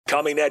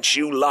Coming at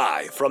you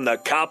live from the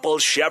Coppel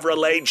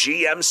Chevrolet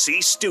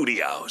GMC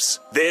studios.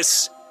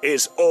 This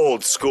is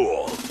Old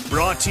School.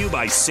 Brought to you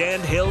by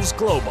Sandhills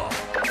Global.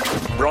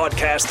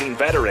 Broadcasting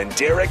veteran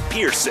Derek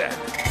Pearson.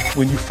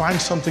 When you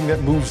find something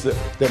that moves them,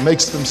 that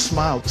makes them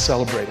smile,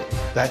 celebrate it.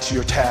 That's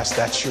your task.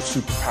 That's your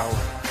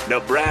superpower.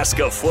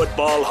 Nebraska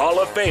Football Hall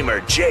of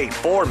Famer Jay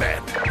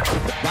Foreman.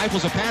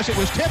 Rifles a pass. It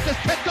was tipped. It's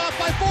picked off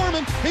by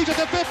Foreman. He's at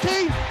the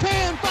 15,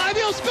 10, 5.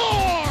 He'll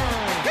score!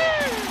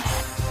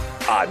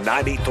 On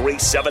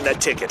 93.7 The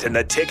Ticket and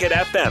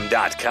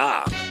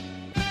theticketfm.com.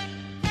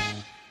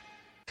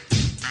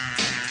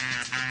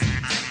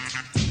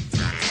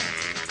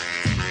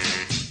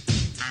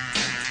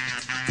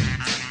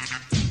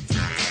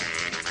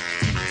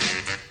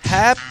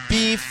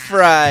 Happy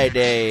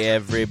Friday,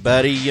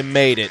 everybody. You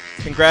made it.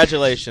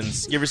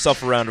 Congratulations. Give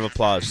yourself a round of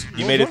applause.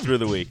 You made it through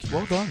the week.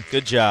 Well done.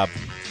 Good job.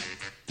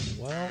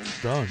 Well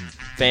done.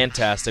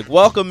 Fantastic.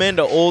 Welcome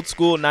into Old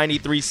School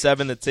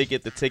 93.7 The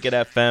Ticket,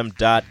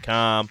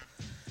 theticketfm.com.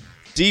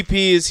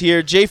 DP is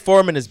here. Jay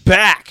Foreman is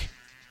back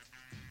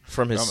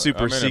from his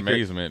super secret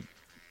amazement.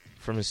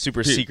 From his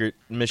super secret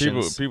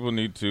missions. People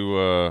need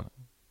to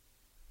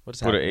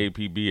What's put happening? an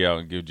APB out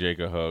and give Jake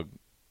a hug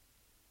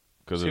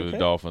because of the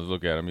Dolphins.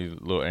 Look at him; he's a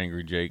little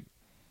angry, Jake.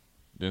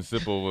 Then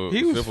Sipple,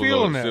 He was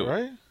feeling that,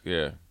 right?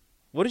 Yeah.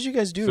 What did you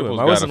guys do to him? Sipple's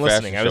I got wasn't a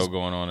listening. fashion show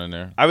going on in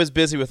there. I was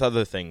busy with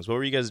other things. What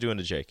were you guys doing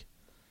to Jake?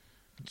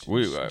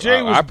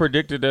 I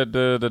predicted that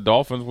the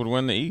Dolphins would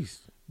win the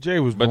East. Jay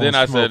was, but then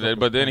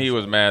he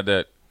was mad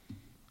that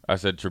I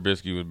said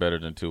Trubisky was better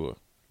than Tua,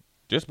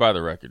 just by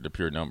the record, the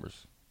pure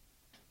numbers.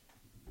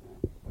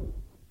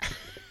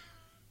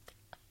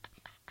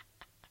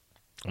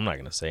 I'm not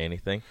going to say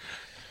anything.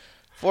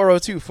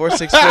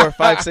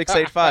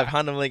 402-464-5685,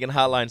 Honda Lincoln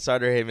Hotline,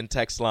 Starter Haven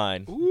text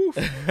line. Oof.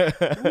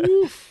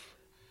 Oof.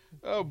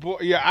 Oh boy,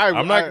 yeah.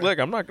 I'm not.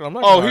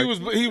 Oh,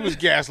 he was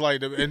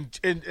gaslighting him,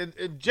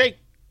 and Jake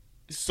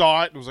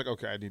saw it and was like,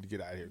 "Okay, I need to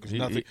get out of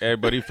here."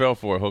 But he fell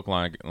for a hook,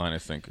 line,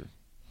 and sinker.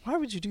 Why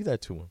would you do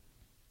that to him?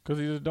 Because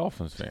he's a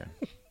Dolphins fan.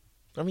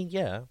 I mean,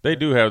 yeah. They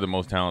do have the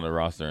most talented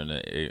roster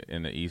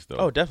in the East, though.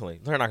 Oh,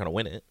 definitely. They're not going to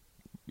win it.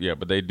 Yeah,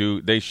 but they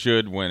do. They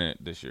should win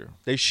it this year.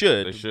 They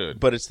should.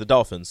 But it's the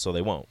Dolphins, so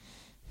they won't.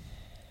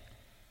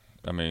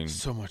 I mean,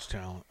 so much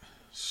talent.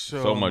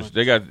 So much.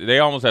 They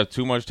almost have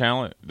too much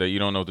talent that you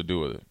don't know what to do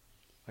with it.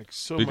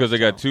 Because they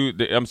got two.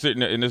 I'm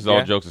sitting, and this is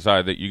all jokes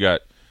aside, that you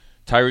got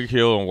Tyreek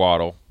Hill and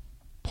Waddle,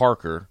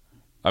 Parker.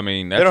 I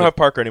mean, they don't have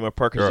Parker anymore.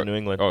 Parker's in New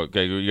England. Oh,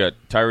 okay, you got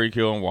Tyreek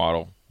Hill and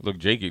Waddle. Look,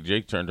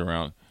 Jake turned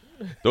around.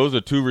 Those are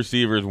two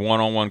receivers,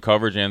 one-on-one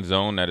coverage and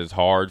zone that is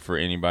hard for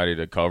anybody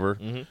to cover.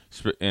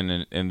 Mm-hmm.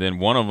 And then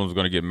one of them is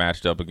going to get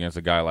matched up against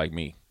a guy like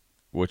me,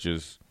 which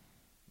is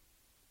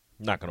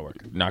not going to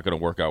work. Not going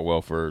to work out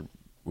well for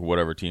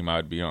whatever team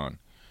I'd be on.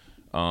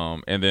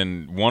 And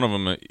then one of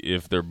them,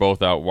 if they're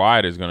both out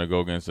wide, is going to go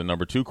against the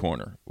number 2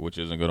 corner, which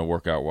isn't going to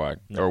work out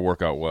or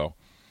work out well.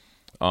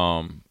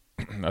 I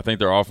think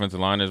their offensive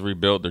line is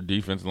rebuilt. Their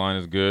defensive line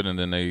is good. And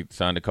then they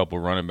signed a couple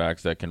running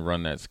backs that can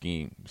run that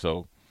scheme.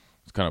 So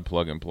it's kind of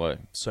plug and play.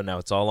 So now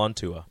it's all on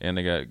Tua. And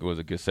they got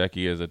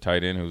Gesicki as a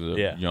tight end who's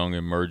a young,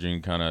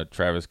 emerging kind of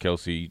Travis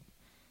Kelce,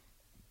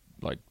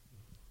 like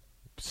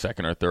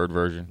second or third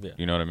version. Yeah.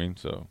 You know what I mean?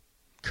 So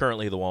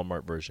currently the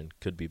Walmart version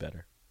could be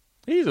better.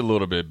 He's a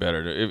little bit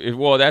better.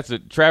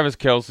 Travis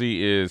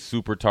Kelce is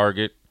super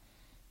target.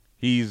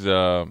 He's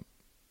target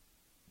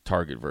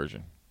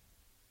version.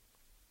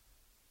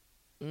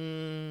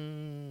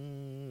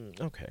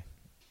 Okay.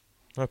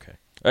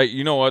 Hey,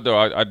 you know what though?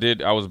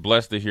 I was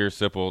blessed to hear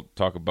Sipple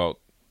talk about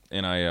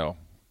NIL.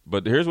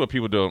 But here's what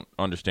people don't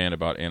understand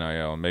about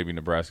NIL, and maybe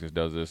Nebraska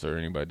does this or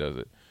anybody does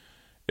it.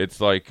 It's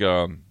like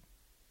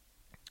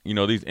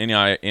these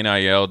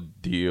NIL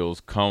deals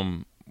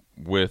come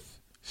with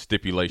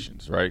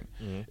stipulations, right?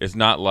 Mm-hmm. It's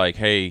not like,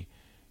 hey,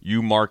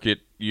 you market,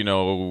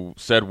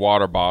 said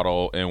water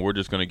bottle, and we're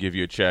just going to give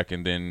you a check,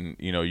 and then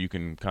you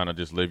can kind of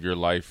just live your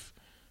life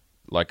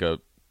like a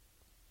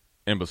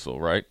imbecile,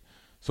 right?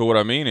 So what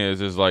I mean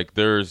is like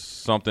there's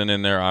something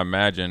in there, I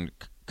imagine,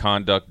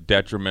 conduct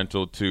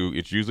detrimental to,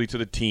 it's usually to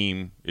the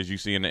team, as you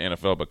see in the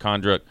NFL, but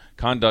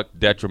conduct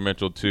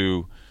detrimental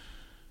to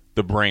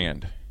the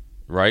brand,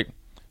 right?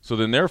 So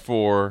then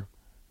therefore,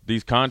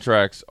 these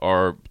contracts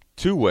are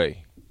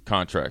two-way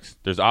contracts.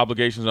 There's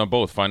obligations on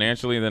both,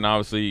 financially and then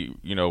obviously,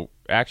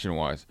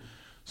 action-wise.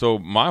 So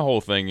my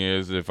whole thing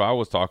is, if I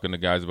was talking to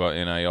guys about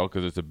NIL,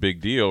 because it's a big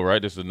deal, right?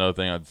 This is another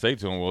thing I'd say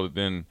to them. Well,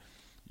 then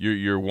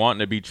you're wanting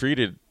to be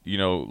treated,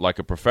 like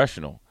a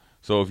professional.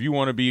 So if you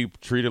want to be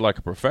treated like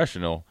a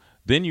professional,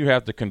 then you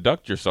have to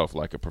conduct yourself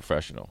like a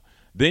professional.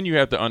 Then you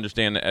have to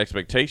understand the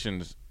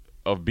expectations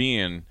of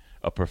being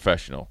a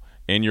professional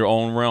in your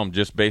own realm,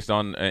 just based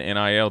on an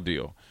NIL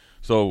deal.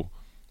 So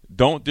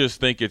don't just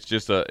think it's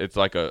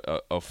like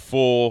a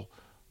full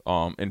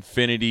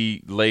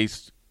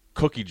infinity-laced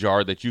cookie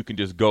jar that you can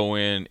just go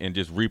in and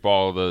just reap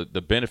all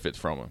the benefits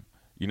from them.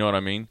 You know what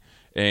I mean?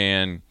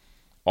 And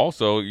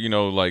also,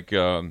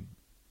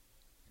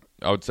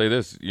 I would say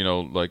this,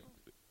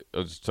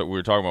 we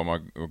were talking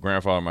about my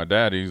grandfather and my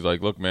dad. He's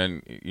like, look,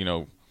 man,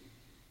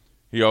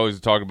 he always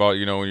talked about,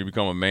 when you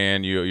become a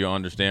man, you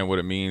understand what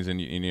it means,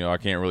 and I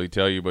can't really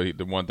tell you, but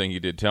the one thing he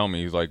did tell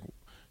me, he's like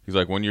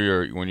when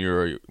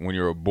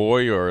you're a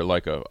boy or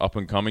like a up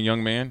and coming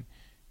young man,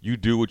 you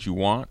do what you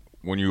want.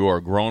 When you are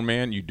a grown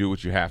man, you do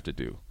what you have to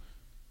do,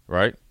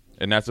 right?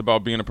 And that's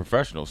about being a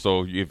professional.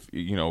 So if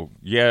you want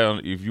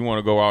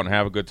to go out and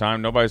have a good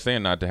time, nobody's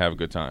saying not to have a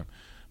good time,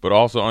 but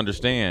also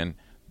understand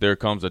there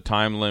comes a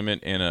time limit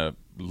and a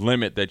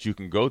limit that you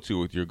can go to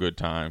with your good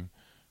time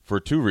for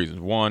two reasons.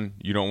 One,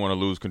 you don't want to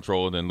lose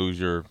control and then lose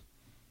your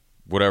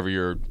whatever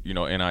your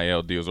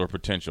NIL deals or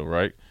potential,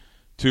 right?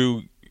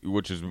 Two,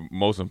 which is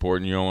most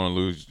important, you don't want to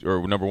lose,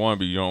 or number one,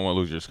 but you don't want to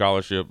lose your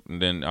scholarship,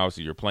 and then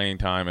obviously your playing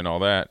time and all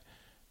that.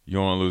 You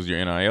don't want to lose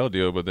your NIL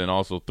deal, but then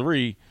also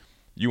three,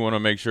 you want to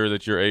make sure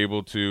that you're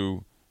able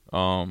to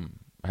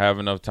have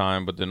enough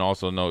time, but then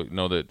also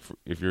know that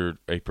if you're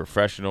a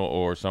professional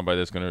or somebody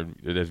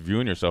that's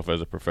viewing yourself as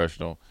a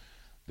professional,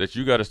 that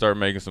you got to start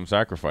making some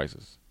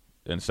sacrifices.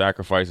 And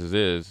sacrifices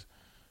is,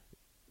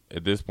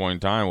 at this point in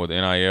time with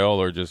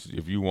NIL, or just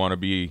if you want to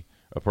be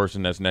a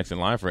person that's next in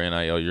line for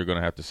NIL, you're going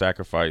to have to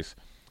sacrifice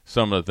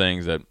some of the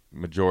things that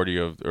majority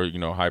of, or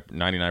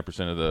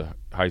 99% of the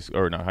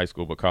not high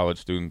school, but college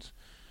students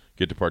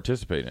get to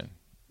participate in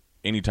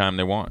anytime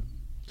they want.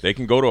 They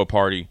can go to a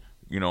party,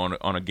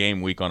 on a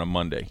game week on a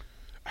Monday.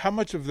 How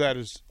much of that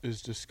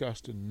is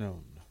discussed and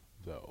known,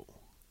 though?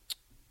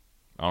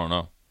 I don't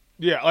know.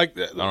 Yeah, like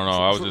I don't know.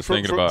 I was just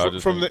thinking about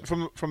it.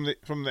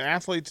 From the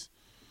athletes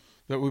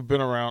that we've been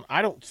around.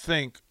 I don't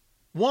think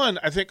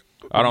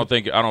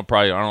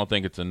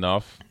it's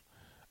enough,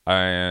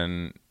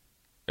 and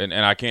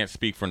I can't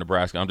speak for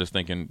Nebraska. I'm just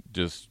thinking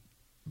just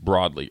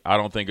broadly. I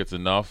don't think it's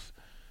enough.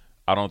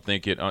 I don't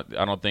think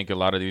a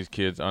lot of these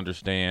kids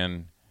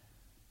understand.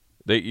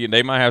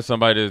 They might have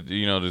somebody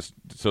to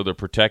so they're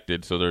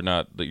protected, so they're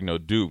not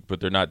duped,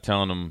 but they're not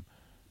telling them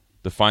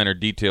the finer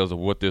details of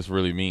what this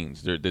really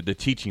means. The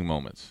teaching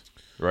moments,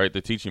 right?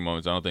 The teaching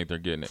moments. I don't think they're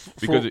getting it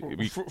because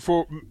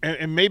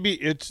and maybe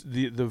it's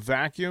the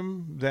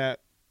vacuum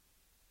that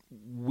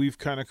we've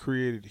kind of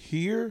created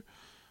here,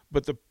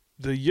 but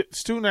the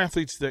student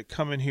athletes that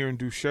come in here and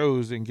do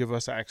shows and give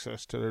us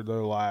access to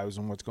their lives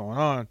and what's going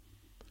on,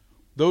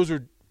 those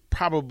are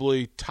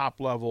probably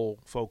top level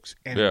folks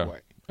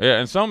anyway. Yeah,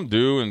 and some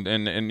do, and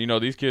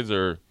these kids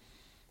are,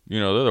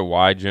 they're the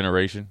Y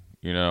generation.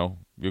 You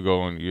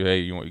go and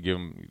you want to give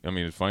them. I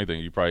mean, it's a funny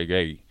thing. You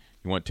probably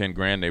you want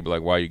 $10,000. They be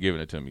like, "Why are you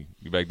giving it to me?"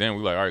 Back then,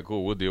 we like, "All right,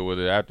 cool. We'll deal with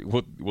it after.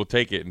 We'll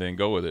take it and then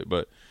go with it."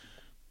 But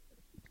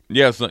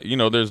yeah, so,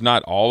 there's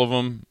not all of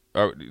them.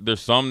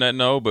 There's some that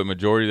know, but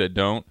majority that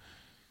don't,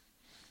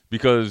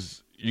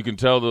 because you can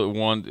tell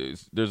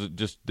there's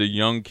just the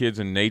young kids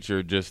in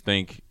nature just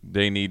think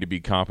they need to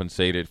be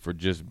compensated for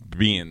just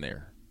being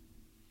there.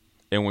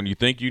 And when you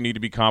think you need to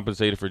be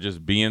compensated for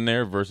just being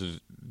there versus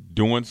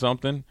doing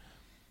something,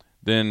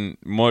 then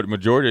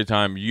majority of the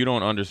time you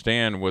don't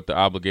understand what the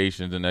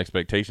obligations and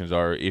expectations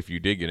are if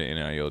you did get an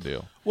NIL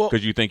deal,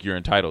 because you think you're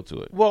entitled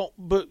to it. Well,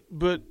 but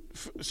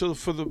so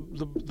for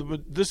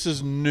this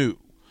is new.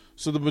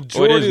 So the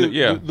majority,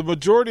 the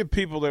majority of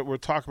people that we're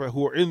talking about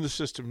who are in the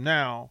system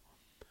now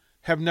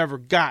have never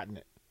gotten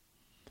it.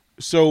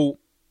 So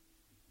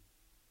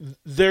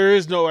there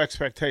is no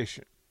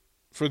expectation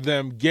for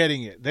them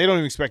getting it. They don't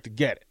even expect to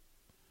get it.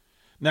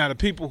 Now, the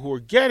people who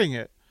are getting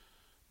it,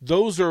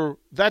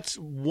 that's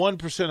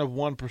 1% of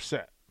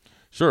 1%.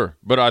 Sure,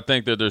 but I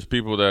think that there's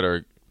people that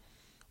are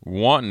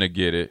wanting to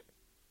get it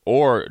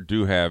or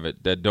do have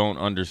it that don't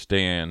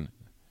understand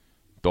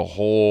the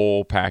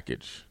whole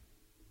package.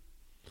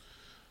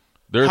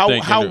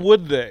 How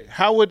would they?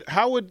 How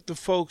would the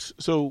folks?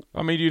 So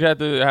I mean, you'd have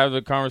to have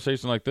a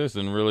conversation like this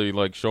and really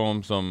show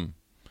them some.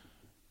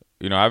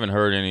 I haven't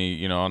heard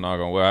any. I'm not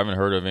going. Well, I haven't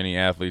heard of any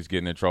athletes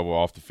getting in trouble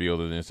off the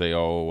field and then say,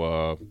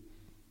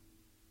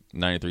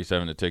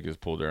 93.7 the tickets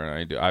pulled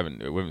there. We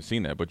haven't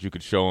seen that, but you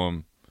could show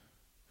them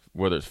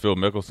whether it's Phil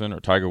Mickelson or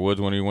Tiger Woods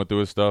when he went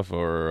through his stuff,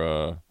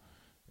 or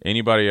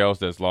anybody else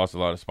that's lost a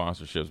lot of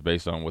sponsorships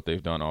based on what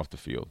they've done off the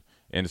field,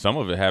 and some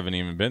of it haven't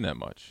even been that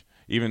much.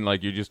 Even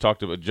like you just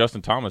talked about,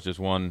 Justin Thomas just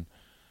won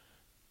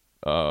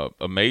a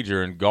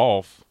major in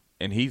golf,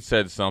 and he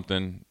said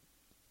something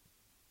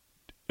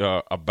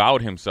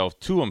about himself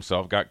to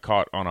himself, got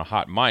caught on a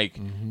hot mic,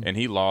 and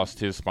he lost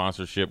his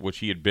sponsorship, which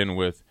he had been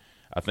with,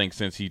 I think,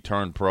 since he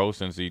turned pro,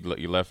 since he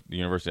left the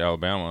University of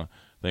Alabama.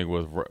 I think it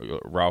was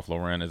Ralph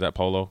Lauren. Is that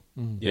Polo?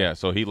 Mm-hmm. Yeah,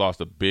 so he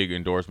lost a big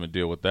endorsement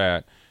deal with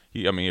that.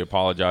 He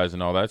apologized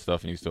and all that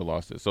stuff, and he still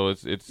lost it. So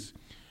it's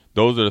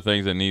those are the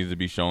things that needs to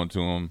be shown to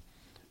him.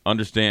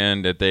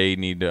 Understand that they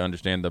need to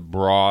understand the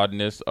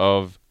broadness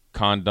of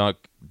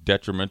conduct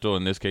detrimental,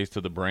 in this case, to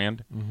the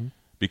brand. Mm-hmm.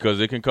 Because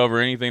it can cover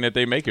anything that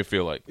they make it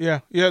feel like. Yeah.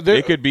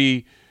 It could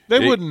be.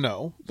 They wouldn't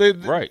know.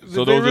 Right.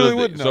 So they those really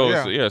wouldn't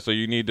know. So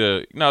you need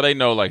to. Now they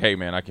know, hey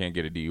man, I can't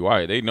get a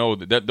DUI. They know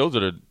that those are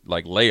the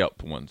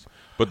layup ones.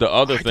 But the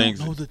other things.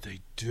 I don't know that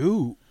they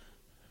do.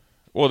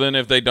 Well, then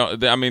if they don't,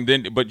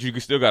 but you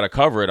still got to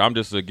cover it. I'm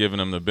just giving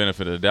them the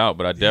benefit of the doubt,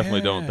 but I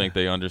definitely don't think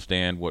they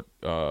understand what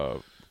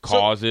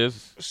cause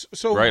is.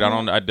 So right?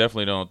 I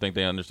definitely don't think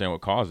they understand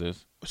what cause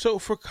is. So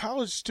for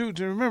college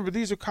students, and remember,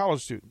 these are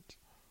college students.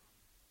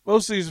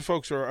 Most of these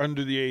folks are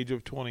under the age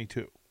of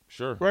 22.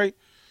 Sure. Right?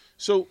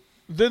 So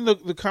then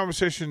the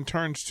conversation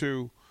turns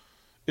to,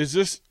 is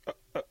this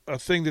a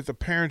thing that the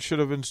parents should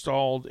have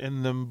installed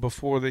in them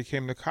before they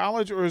came to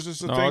college, or is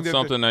this a thing it's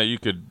something that you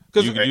could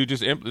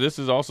this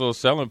is also a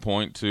selling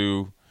point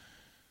to,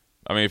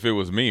 I mean, if it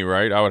was me,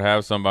 right, I would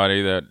have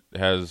somebody that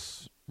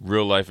has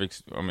real life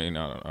how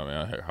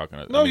can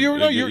I? No,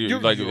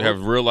 you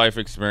have real life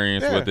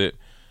experience with it,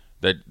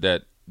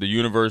 that the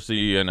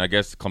university and I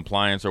guess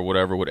compliance or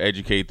whatever would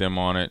educate them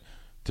on it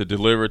to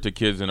deliver it to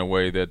kids in a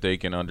way that they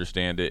can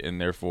understand it,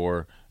 and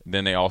therefore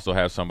then they also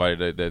have somebody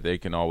that they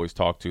can always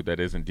talk to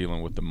that isn't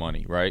dealing with the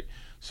money, right?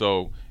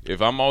 So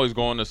if I'm always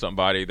going to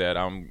somebody that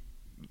I'm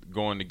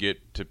going to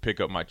get to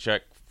pick up my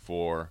check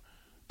for,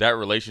 that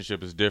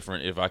relationship is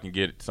different if I can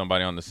get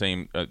somebody on the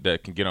same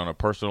that can get on a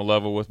personal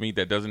level with me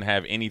that doesn't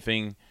have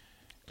anything.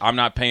 I'm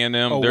not paying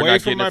them. Away They're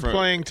not from getting my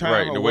playing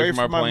time. Right, away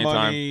from my playing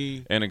money.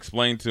 time, and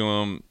explain to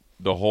them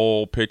the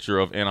whole picture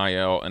of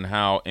NIL and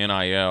how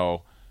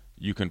NIL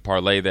you can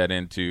parlay that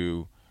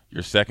into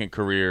your second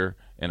career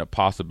and a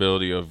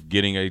possibility of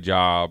getting a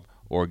job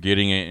or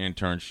getting an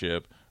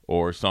internship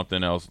or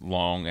something else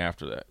long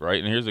after that,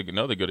 right? And here's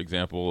another good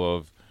example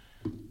of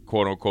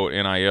quote-unquote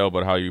NIL,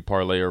 but how you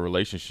parlay a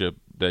relationship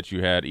that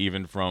you had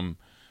even from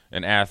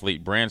an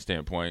athlete brand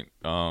standpoint.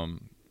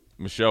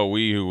 Michelle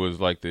Wie, who was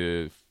like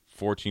the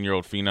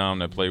 14-year-old phenom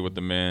that played with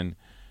the men,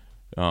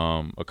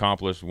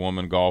 accomplished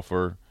woman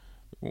golfer,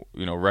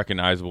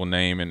 recognizable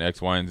name in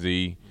X, Y, and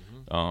Z.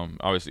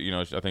 Obviously,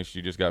 I think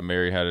she just got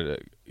married, had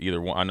either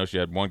one. I know she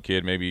had one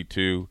kid, maybe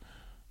two,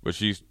 but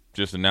she's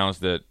just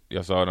announced that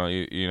I saw it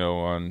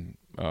on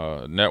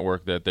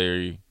network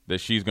that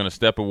she's going to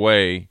step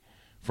away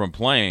from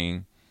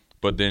playing,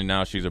 but then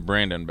now she's a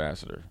brand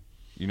ambassador.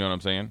 You know what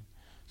I'm saying?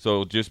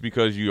 So just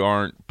because you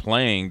aren't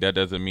playing, that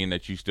doesn't mean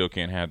that you still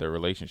can't have that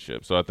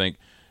relationship. So I think,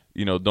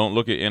 don't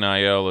look at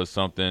NIL as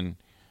something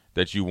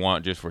that you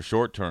want just for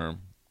short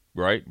term,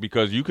 right?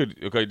 Because you could,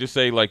 just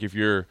say like if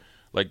you're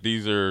like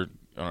these are,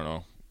 I don't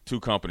know, two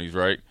companies,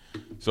 right?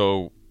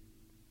 So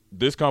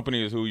this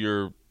company is who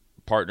you're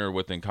partner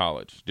with in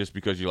college, just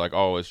because you're like,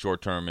 oh, it's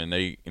short term, and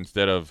they,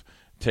 instead of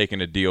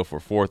taking a deal for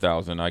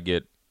 $4,000, I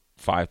get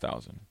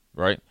 $5,000,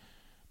 right?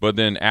 But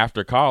then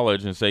after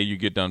college, and say you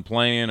get done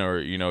playing, or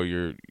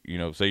you're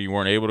say you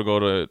weren't able to go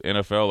to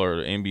NFL or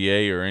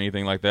NBA or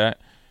anything like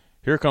that,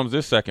 here comes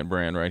this second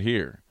brand right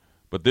here.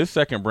 But this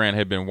second brand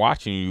had been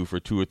watching you for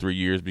 2 or 3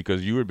 years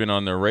because you had been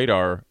on their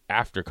radar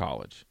after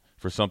college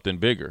for something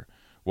bigger.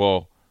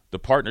 Well, the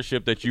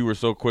partnership that you were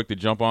so quick to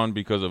jump on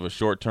because of a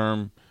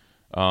short-term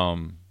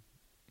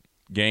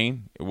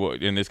gain,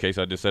 in this case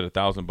I just said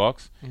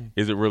 $1,000,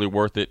 is it really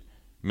worth it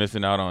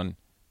missing out on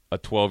a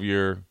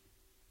 12-year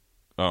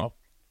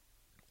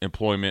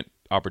employment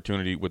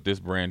opportunity with this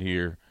brand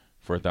here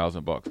for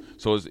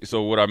 $1,000?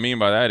 So what I mean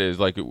by that is,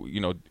 like,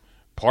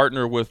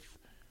 partner with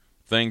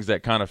things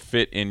that kind of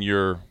fit in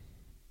your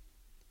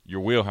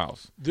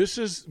wheelhouse. This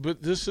is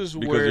because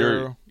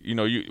where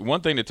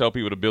one thing to tell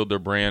people to build their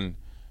brand,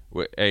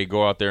 hey,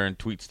 go out there and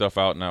tweet stuff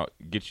out and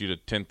get you to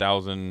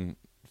 10,000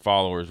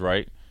 followers,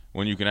 right?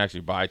 When you can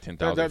actually buy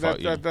 10,000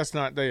 followers. That's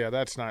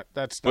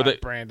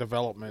not brand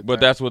development.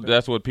 But that's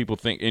what people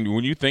think. And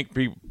when you think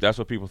that's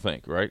what people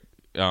think, right?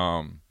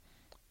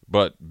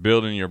 But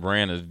building your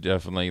brand is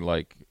definitely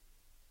like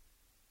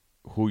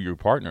who you're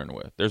partnering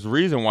with. There's a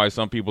reason why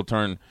some people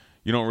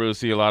you don't really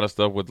see a lot of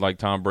stuff with like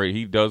Tom Brady.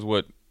 He does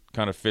what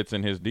kind of fits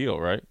in his deal,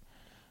 right?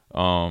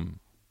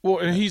 Well,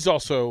 and he's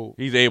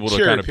able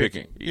to kind of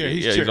pick.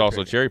 He's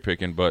also cherry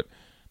picking, but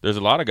there's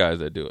a lot of guys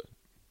that do it.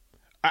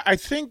 I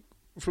think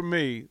for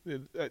me,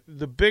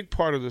 the big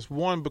part of this,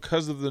 one,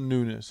 because of the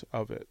newness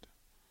of it,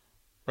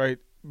 right?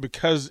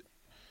 Because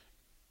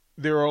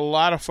there are a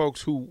lot of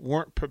folks who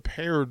weren't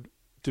prepared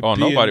to be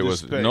in this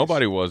space.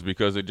 Nobody was,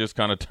 because it just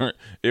kind of turned.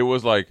 It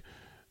was like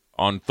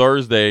on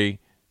Thursday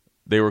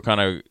they were kind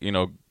of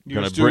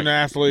you're a student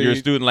athlete. You're a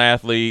student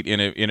athlete,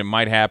 and it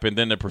might happen.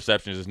 Then the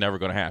perception is it's never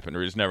going to happen,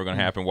 or it's never going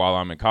to happen while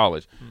I'm in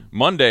college.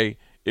 Monday,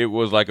 it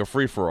was like a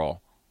free for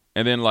all,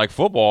 and then like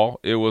football,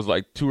 it was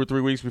like 2 or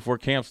 3 weeks before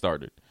camp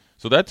started.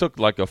 So that took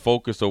like a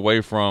focus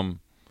away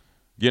from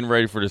getting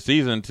ready for the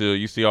season to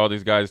you see all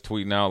these guys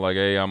tweeting out like,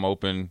 "Hey, I'm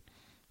open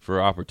for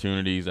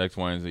opportunities X,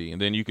 Y, and Z,"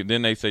 and then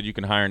then they said you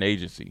can hire an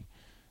agency.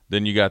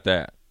 Then you got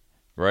that,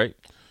 right?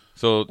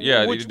 So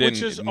yeah, which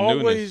is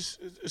always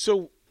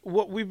so.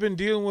 What we've been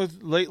dealing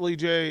with lately,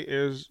 Jay,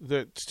 is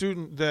that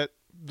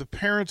the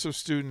parents of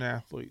student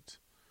athletes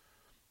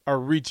are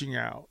reaching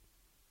out.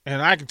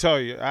 And I can tell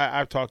you,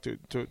 I've talked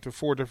to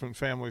 4 different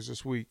families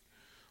this week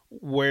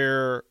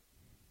where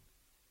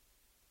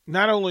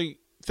not only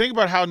think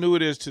about how new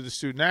it is to the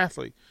student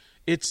athlete,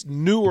 it's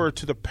newer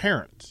to the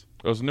parents.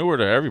 It's newer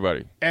to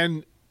everybody.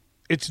 And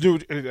it's new.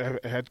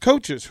 It had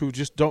coaches who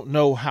just don't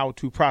know how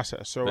to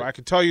process. So I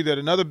can tell you that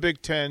another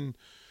Big Ten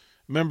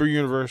member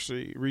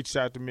university reached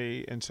out to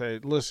me and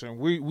said, listen,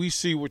 we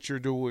see what you're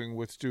doing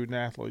with student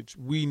athletes.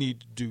 We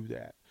need to do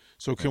that.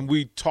 So can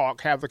we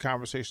have the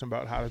conversation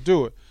about how to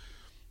do it?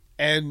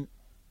 And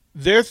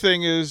their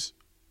thing is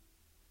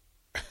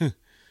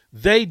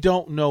they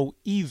don't know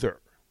either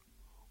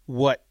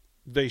what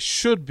they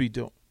should be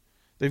doing.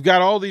 They've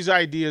got all these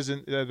ideas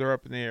that are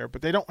up in the air,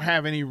 but they don't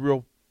have any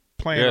real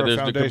plan or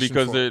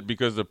foundation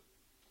because the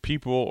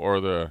people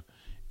or the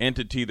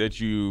entity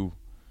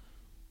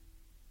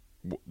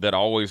that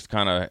always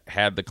kind of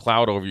had the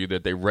cloud over you,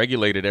 that they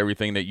regulated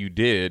everything that you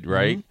did,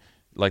 right?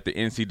 Mm-hmm. Like the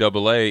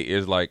NCAA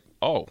is like,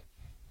 oh,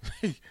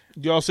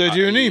 y'all said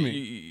you need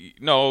me.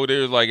 No,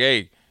 there's like,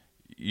 hey,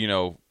 you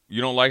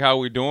don't like how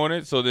we're doing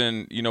it, so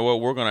then you know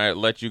what, we're gonna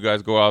let you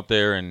guys go out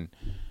there and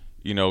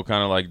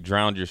kind of like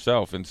drown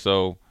yourself. And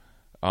so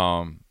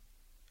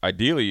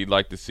ideally you'd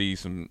like to see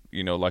some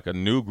like a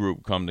new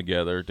group come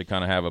together to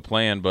kind of have a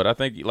plan. But I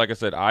think, like I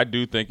said, I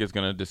do think it's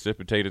going to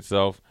dissipate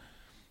itself.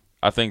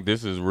 I think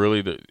this is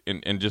really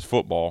in just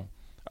football,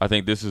 I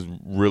think this is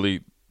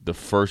really the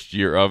first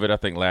year of it. I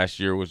think last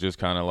year was just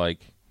kind of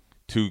like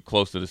too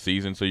close to the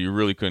season, so you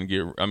really couldn't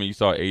you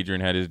saw Adrian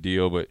had his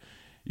deal, but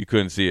you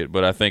couldn't see it.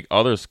 But I think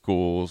other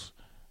schools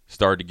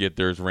started to get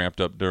theirs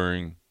ramped up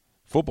during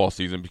football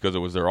season because it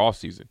was their off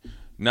season.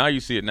 Now you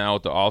see it now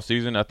with the off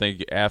season. I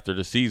think after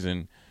the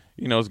season,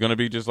 it's going to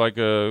be just like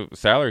a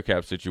salary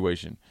cap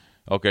situation.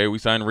 Okay, we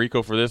signed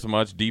Rico for this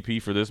much, DP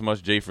for this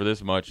much, Jay for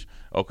this much.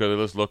 Okay,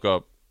 let's look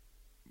up,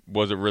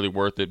 was it really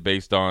worth it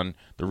based on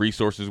the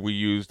resources we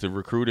used to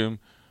recruit him,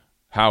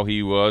 how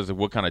he was,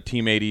 what kind of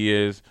teammate he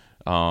is,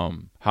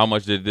 how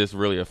much did this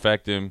really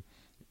affect him,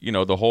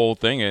 the whole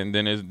thing. And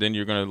then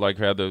you're going to like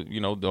have the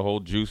the whole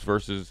juice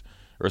versus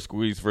or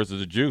squeeze versus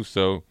the juice.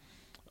 So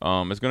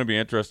it's going to be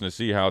interesting to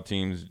see how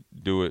teams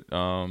do it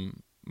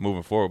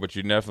moving forward. But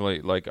you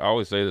definitely, like I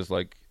always say this,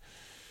 like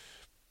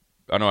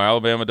I know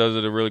Alabama does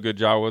a really good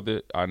job with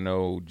it. I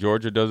know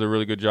Georgia does a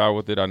really good job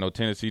with it. I know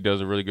Tennessee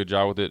does a really good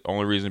job with it.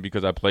 Only reason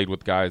because I played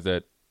with guys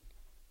that,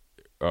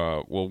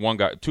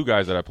 two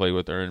guys that I played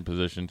with are in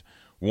positions.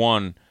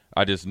 One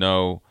I just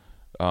know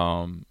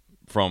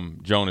from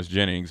Jonas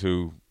Jennings,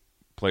 who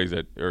plays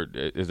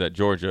is at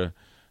Georgia,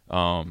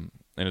 and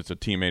it's a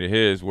teammate of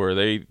his, where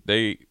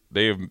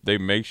they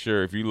make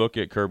sure, if you look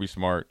at Kirby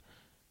Smart,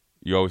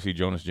 you always see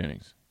Jonas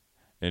Jennings,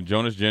 and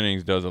Jonas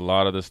Jennings does a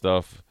lot of the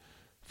stuff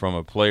from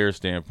a player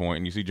standpoint.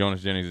 And you see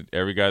Jonas Jennings,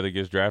 every guy that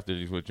gets drafted,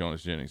 he's with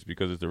Jonas Jennings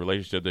because it's the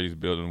relationship that he's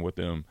building with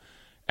them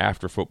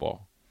after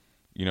football.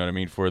 You know what I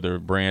mean? For their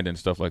brand and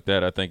stuff like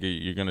that. I think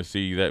you're going to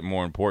see that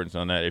more importance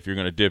on that if you're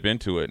going to dip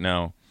into it.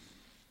 Now,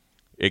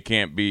 it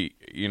can't be,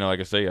 like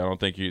I say, I don't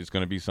think it's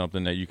going to be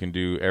something that you can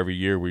do every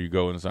year where you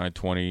go and sign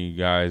 20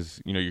 guys.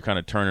 You're kind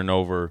of turning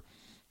over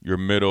your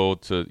middle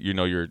to,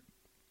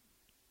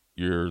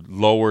 your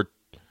lower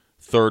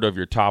third of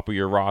your top of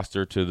your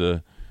roster to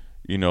the,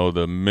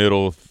 the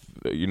middle,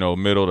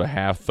 middle to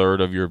half third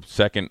of your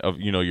second of,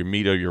 your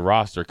meat of your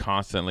roster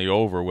constantly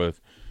over with,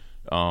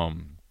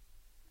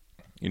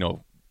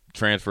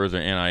 transfers or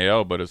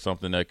NIL, but it's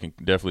something that can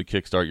definitely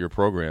kickstart your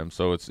program.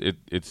 So it's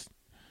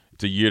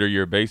a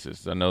year-to-year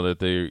basis. I know that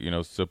they,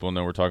 Sipple and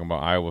then we're talking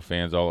about Iowa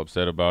fans all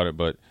upset about it,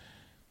 but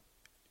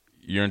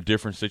you're in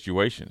different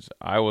situations.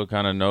 Iowa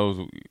kind of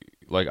knows,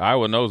 like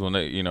Iowa knows when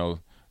they,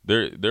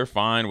 they're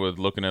fine with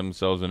looking at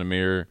themselves in the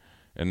mirror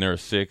and they're a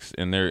 6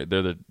 and they're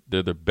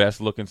the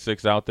best looking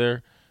 6 out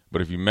there.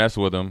 But if you mess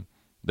with them,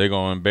 they're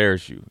gonna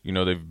embarrass you.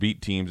 They've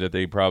beat teams that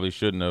they probably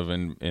shouldn't have,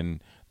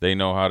 and they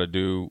know how to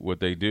do what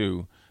they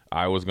do.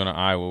 Iowa's gonna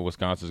Iowa,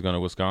 Wisconsin's gonna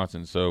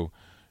Wisconsin. So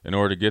in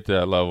order to get to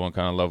that level and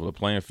kind of level the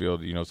playing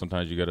field,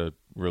 sometimes you got to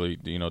really,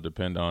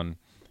 depend on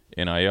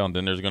NIL. And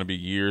then there's going to be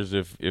years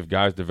if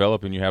guys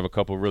develop and you have a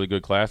couple of really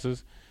good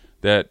classes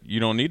that you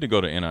don't need to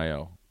go to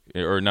NIL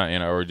or not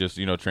NIL or just,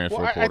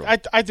 transfer portal.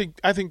 I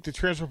think the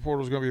transfer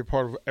portal is going to be a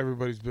part of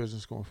everybody's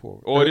business going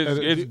forward. Oh,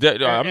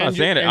 I'm not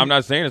saying it. I'm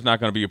not saying it's not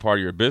going to be a part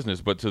of your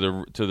business, but to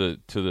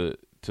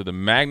the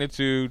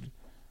magnitude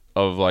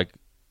of like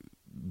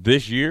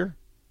this year,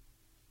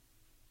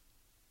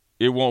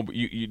 it won't.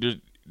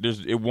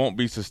 It won't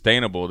be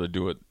sustainable to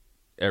do it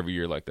every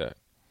year like that.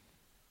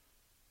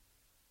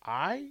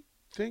 I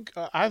think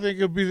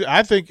it'll be.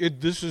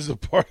 This is a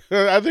part.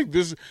 I think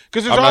this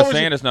because I'm not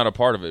saying it's not a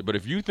part of it, but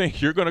if you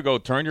think you're going to go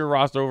turn your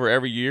roster over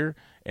every year,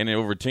 and in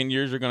over 10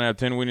 years you're going to have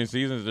 10 winning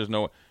seasons,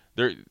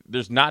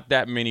 there's not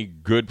that many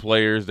good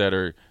players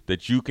that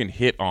you can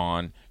hit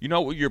on. You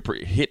know what your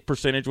hit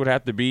percentage would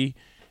have to be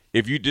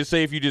if you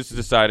just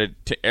decided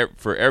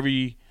for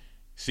every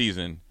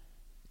season.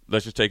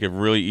 Let's just take a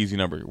really easy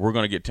number. We're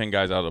going to get 10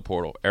 guys out of the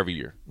portal every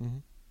year. Mm-hmm.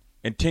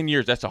 In 10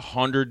 years, that's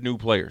 100 new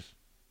players.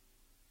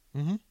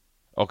 Mm-hmm.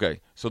 Okay,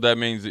 so that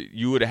means that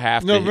you would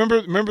have to.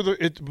 Remember the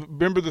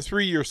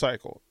 3-year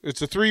cycle.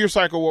 It's a 3-year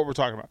cycle. What we're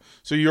talking about.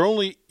 So you're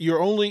only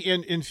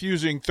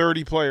infusing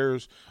 30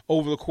 players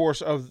over the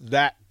course of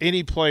that.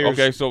 Any players.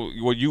 Okay, so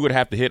you would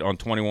have to hit on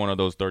 21 of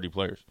those 30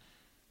 players.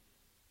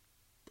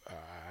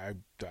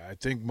 I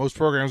think most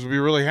programs would be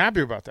really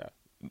happy about that.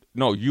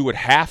 No, you would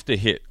have to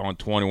hit on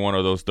 21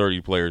 of those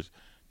 30 players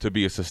to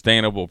be a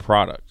sustainable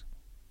product.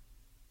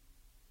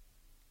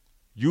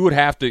 You would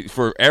have to,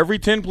 for every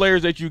 10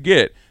 players that you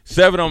get,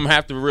 7 of them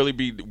have to really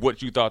be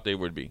what you thought they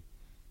would be.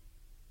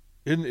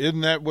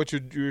 Isn't that what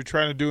you're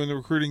trying to do in the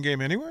recruiting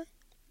game anyway?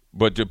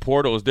 But the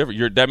portal is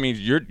different. That means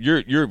you're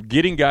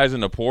getting guys in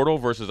the portal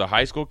versus a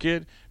high school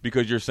kid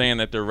because you're saying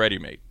that they're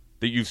ready-made,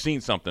 that you've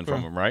seen something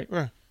from them, right?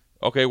 Right.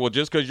 Okay, well,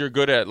 just because you're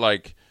good at,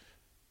 like,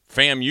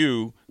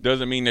 FAMU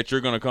doesn't mean that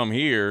you're going to come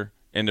here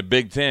in the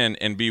Big Ten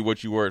and be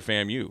what you were at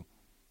FAMU.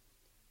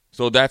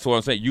 So that's what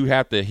I'm saying. You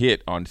have to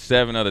hit on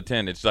 7 out of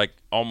 10. It's like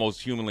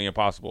almost humanly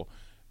impossible.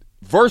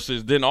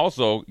 Versus then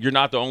also, you're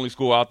not the only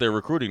school out there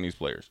recruiting these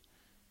players.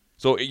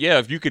 So, yeah,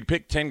 if you could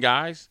pick 10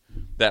 guys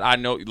that I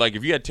know, like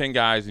if you had 10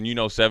 guys and you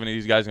know 7 of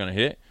these guys are going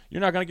to hit,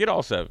 you're not going to get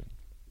all 7.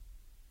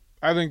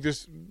 I think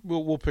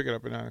we'll pick it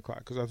up at 9 o'clock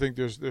because I think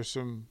there's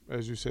some,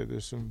 as you said,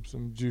 there's some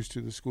juice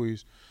to the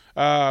squeeze.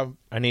 I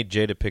need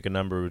Jay to pick a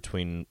number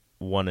between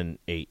 1 and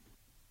 8.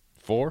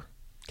 4?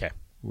 Okay.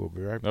 We'll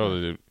be right back.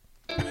 No,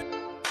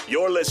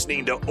 You're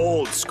listening to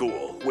Old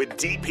School with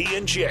DP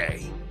and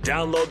J.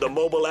 Download the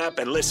mobile app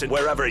and listen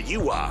wherever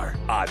you are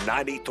on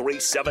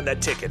 93.7 The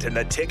Ticket and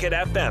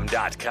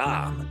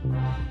theticketfm.com.